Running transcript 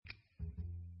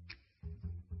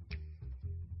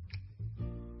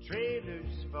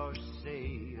trailers for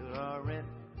sale or rent,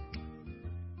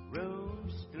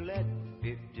 rooms to let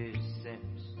 50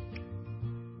 cents.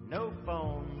 No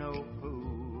phone, no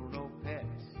pool, no pets.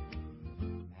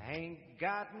 Ain't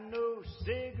got no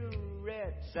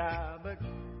cigarettes, but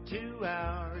 2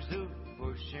 hours of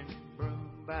pushing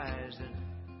broom buys an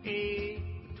 8,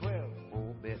 12,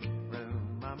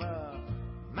 4-bedroom. I'm a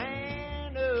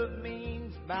man of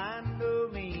means, by no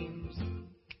means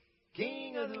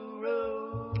king of the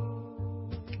road.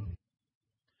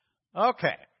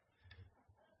 Okay.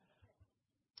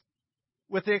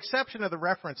 With the exception of the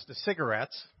reference to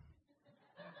cigarettes,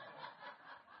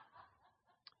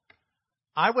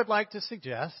 I would like to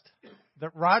suggest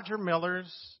that Roger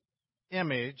Miller's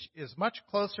image is much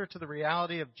closer to the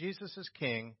reality of Jesus as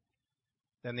King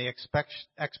than the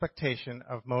expectation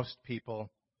of most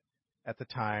people at the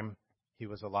time he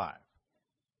was alive.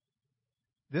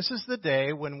 This is the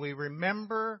day when we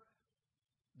remember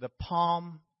the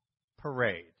Palm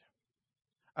Parade,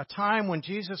 a time when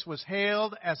Jesus was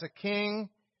hailed as a king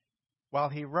while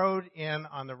he rode in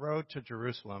on the road to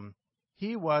Jerusalem.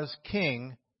 He was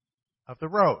king of the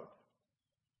road.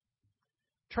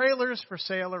 Trailers for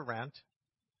sale or rent,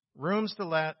 rooms to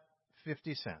let,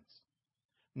 50 cents.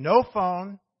 No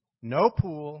phone, no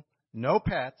pool, no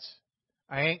pets.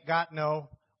 I ain't got no,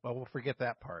 well, we'll forget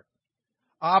that part.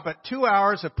 But 2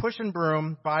 hours of push and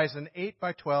broom buys an 8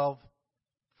 by 12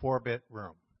 4-bit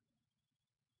room.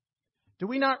 Do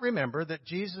we not remember that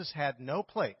Jesus had no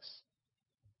place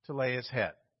to lay his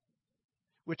head?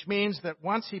 Which means that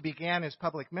once he began his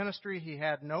public ministry, he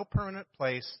had no permanent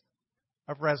place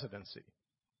of residency.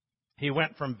 He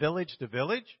went from village to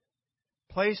village,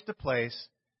 place to place,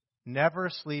 never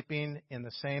sleeping in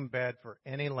the same bed for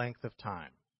any length of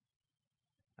time.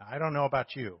 Now, I don't know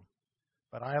about you,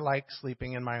 but I like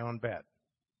sleeping in my own bed.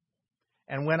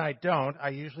 And when I don't, I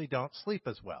usually don't sleep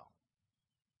as well.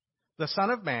 The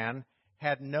Son of Man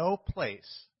had no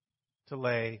place to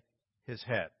lay his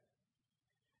head.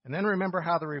 And then remember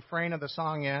how the refrain of the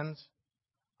song ends?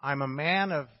 I'm a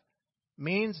man of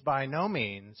means by no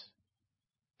means,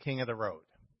 king of the road.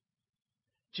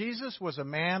 Jesus was a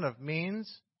man of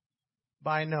means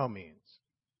by no means.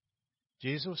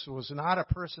 Jesus was not a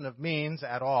person of means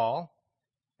at all,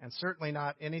 and certainly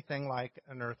not anything like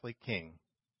an earthly king.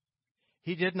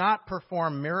 He did not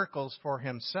perform miracles for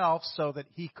himself so that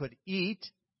he could eat.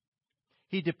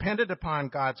 He depended upon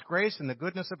God's grace and the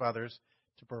goodness of others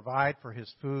to provide for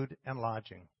his food and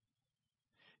lodging.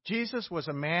 Jesus was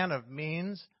a man of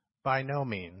means by no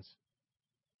means.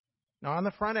 Now, on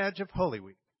the front edge of Holy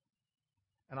Week,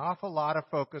 an awful lot of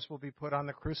focus will be put on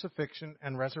the crucifixion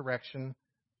and resurrection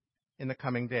in the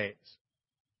coming days.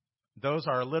 Those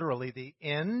are literally the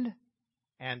end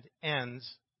and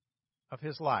ends of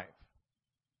his life.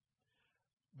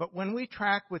 But when we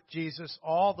track with Jesus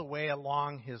all the way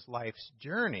along his life's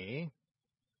journey,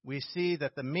 we see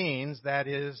that the means, that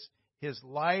is, his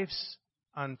life's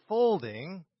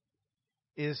unfolding,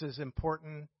 is as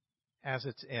important as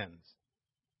its ends.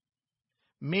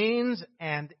 Means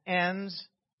and ends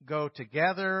go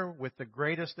together with the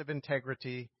greatest of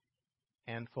integrity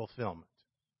and fulfillment.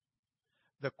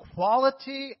 The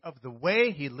quality of the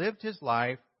way he lived his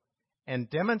life and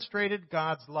demonstrated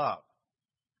God's love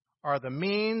are the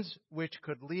means which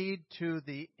could lead to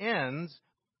the ends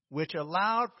which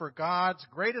allowed for God's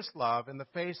greatest love in the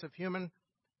face of human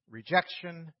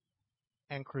rejection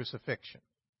and crucifixion.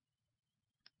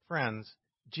 Friends,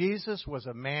 Jesus was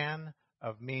a man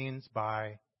of means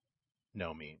by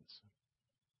no means,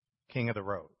 king of the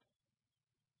road.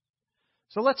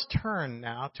 So let's turn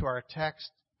now to our text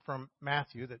from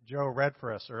Matthew that Joe read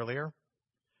for us earlier.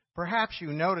 Perhaps you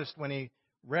noticed when he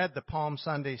read the Palm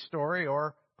Sunday story,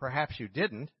 or perhaps you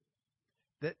didn't,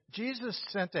 that Jesus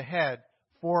sent ahead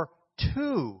for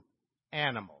 2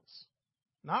 animals,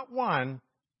 not 1,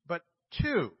 but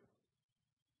 2,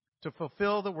 to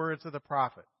fulfill the words of the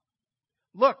prophet.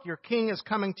 Look, your king is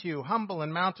coming to you, humble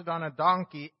and mounted on a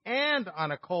donkey and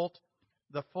on a colt,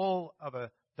 the foal of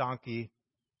a donkey,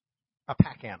 a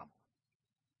pack animal.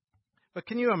 But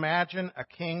can you imagine a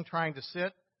king trying to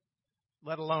sit,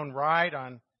 let alone ride,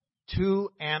 on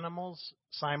 2 animals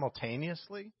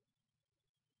simultaneously?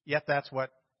 Yet that's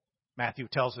what Matthew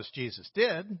tells us Jesus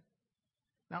did.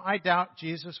 Now, I doubt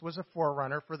Jesus was a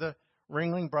forerunner for the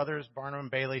Ringling Brothers Barnum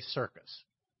and Bailey circus.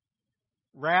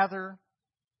 Rather,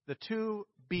 the 2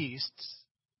 beasts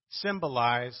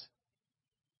symbolize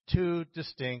 2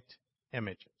 distinct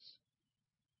images.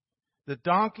 The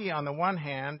donkey, on the one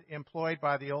hand, employed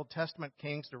by the Old Testament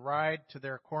kings to ride to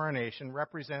their coronation,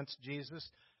 represents Jesus,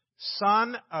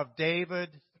 son of David,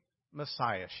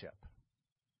 messiahship.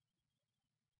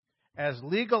 As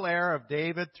legal heir of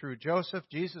David through Joseph,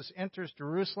 Jesus enters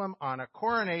Jerusalem on a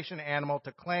coronation animal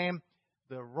to claim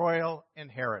the royal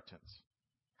inheritance.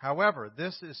 However,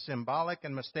 this is symbolic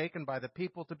and mistaken by the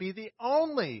people to be the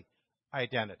only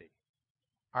identity.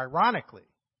 Ironically,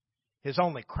 his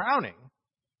only crowning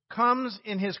comes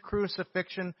in his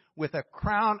crucifixion with a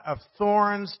crown of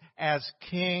thorns as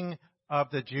King of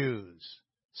the Jews.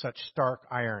 Such stark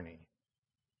irony.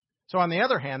 So on the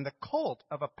other hand, the colt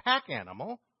of a pack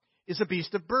animal is a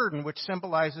beast of burden, which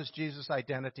symbolizes Jesus'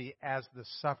 identity as the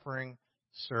suffering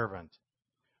servant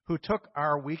who took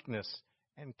our weakness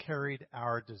and carried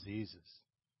our diseases.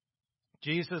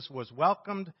 Jesus was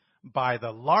welcomed by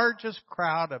the largest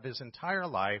crowd of his entire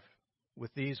life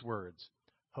with these words,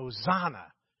 Hosanna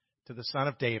to the Son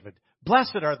of David.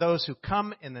 Blessed are those who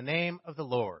come in the name of the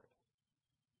Lord.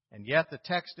 And yet the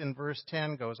text in verse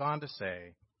 10 goes on to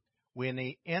say, when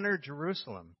he entered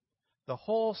Jerusalem, the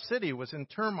whole city was in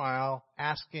turmoil,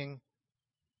 asking,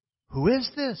 who is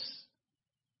this?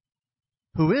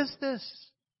 Who is this?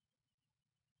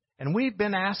 And we've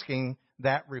been asking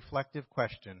that reflective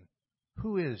question,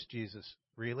 who is Jesus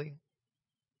really?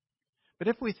 But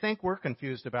if we think we're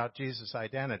confused about Jesus'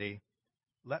 identity,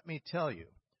 let me tell you,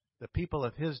 the people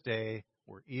of his day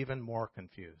were even more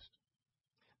confused.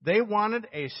 They wanted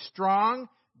a strong,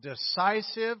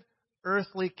 decisive,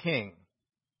 earthly king.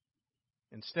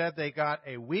 Instead, they got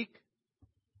a weak,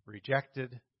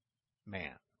 rejected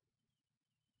man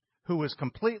who was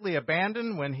completely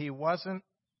abandoned when he wasn't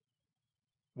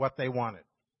what they wanted.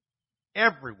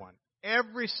 Everyone,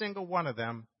 every single one of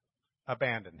them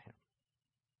abandoned him.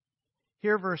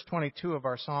 Hear verse 22 of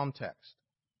our psalm text.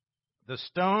 The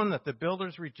stone that the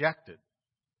builders rejected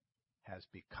has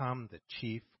become the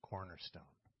chief cornerstone.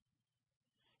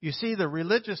 You see, the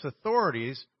religious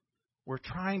authorities were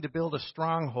trying to build a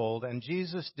stronghold, and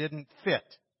Jesus didn't fit.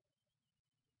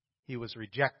 He was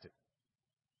rejected.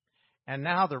 And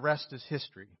now the rest is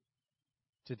history.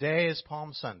 Today is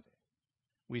Palm Sunday.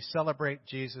 We celebrate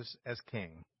Jesus as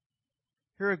King.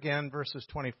 Here again, verses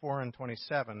 24 and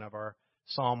 27 of our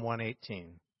Psalm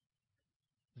 118.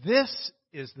 This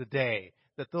is the day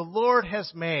that the Lord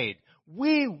has made.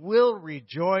 We will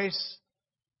rejoice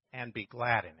and be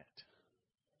glad in it.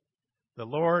 The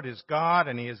Lord is God,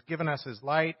 and he has given us his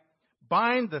light.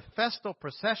 Bind the festal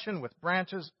procession with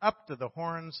branches up to the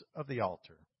horns of the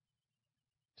altar.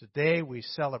 Today we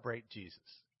celebrate Jesus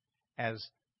as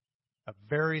a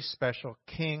very special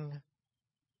King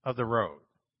of the road,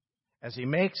 as he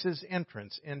makes his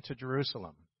entrance into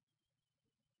Jerusalem.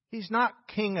 He's not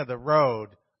King of the road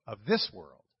of this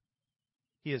world.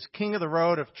 He is King of the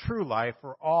road of true life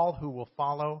for all who will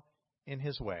follow in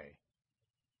his way.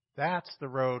 That's the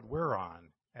road we're on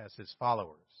as his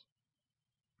followers.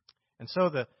 And so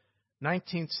the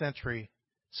 19th century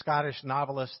Scottish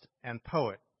novelist and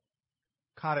poet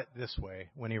caught it this way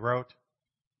when he wrote,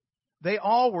 they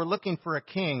all were looking for a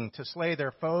king to slay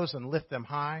their foes and lift them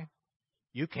high.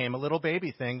 You came a little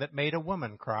baby thing that made a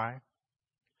woman cry.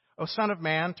 O Son of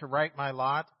Man, to right my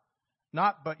lot,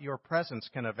 not but your presence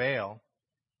can avail.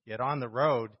 Yet on the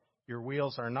road your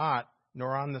wheels are not,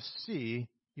 nor on the sea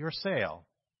your sail.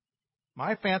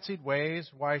 My fancied ways,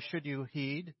 why should you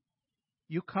heed?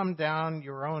 You come down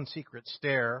your own secret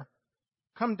stair,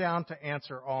 come down to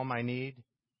answer all my need.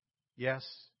 Yes,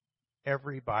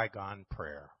 every bygone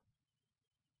prayer.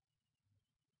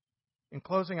 In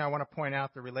closing, I want to point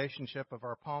out the relationship of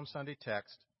our Palm Sunday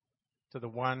text to the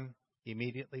one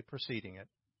immediately preceding it.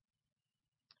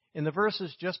 In the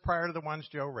verses just prior to the ones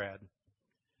Joe read,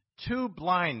 two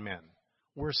blind men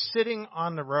were sitting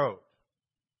on the road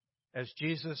as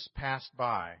Jesus passed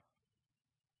by,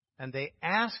 and they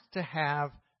asked to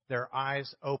have their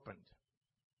eyes opened.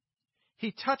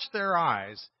 He touched their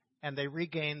eyes, and they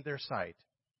regained their sight.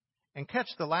 And catch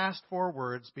the last four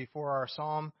words before our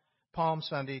Palm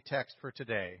Sunday text for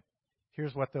today.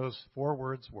 Here's what those four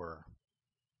words were.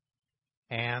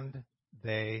 And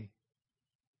they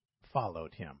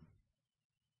followed him.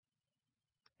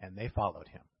 And they followed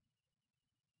him.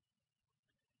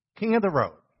 King of the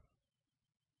road.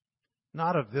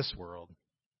 Not of this world,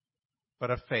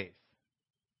 but of faith.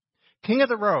 King of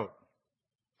the road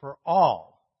for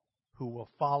all who will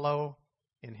follow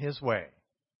in his way.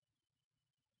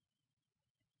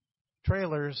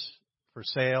 Trailers for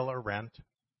sale or rent.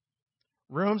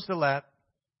 Rooms to let,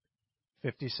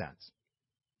 50 cents.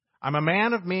 I'm a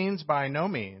man of means by no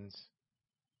means,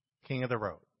 king of the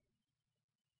road.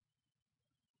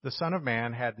 The Son of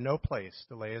Man had no place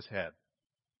to lay his head.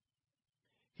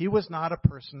 He was not a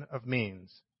person of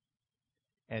means.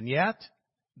 And yet,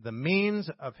 the means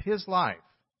of his life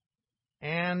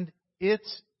and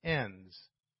its ends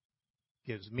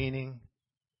gives meaning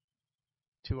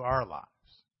to our lives.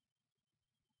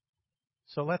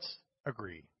 So let's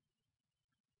agree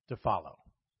to follow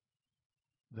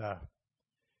the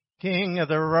King of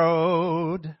the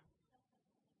road.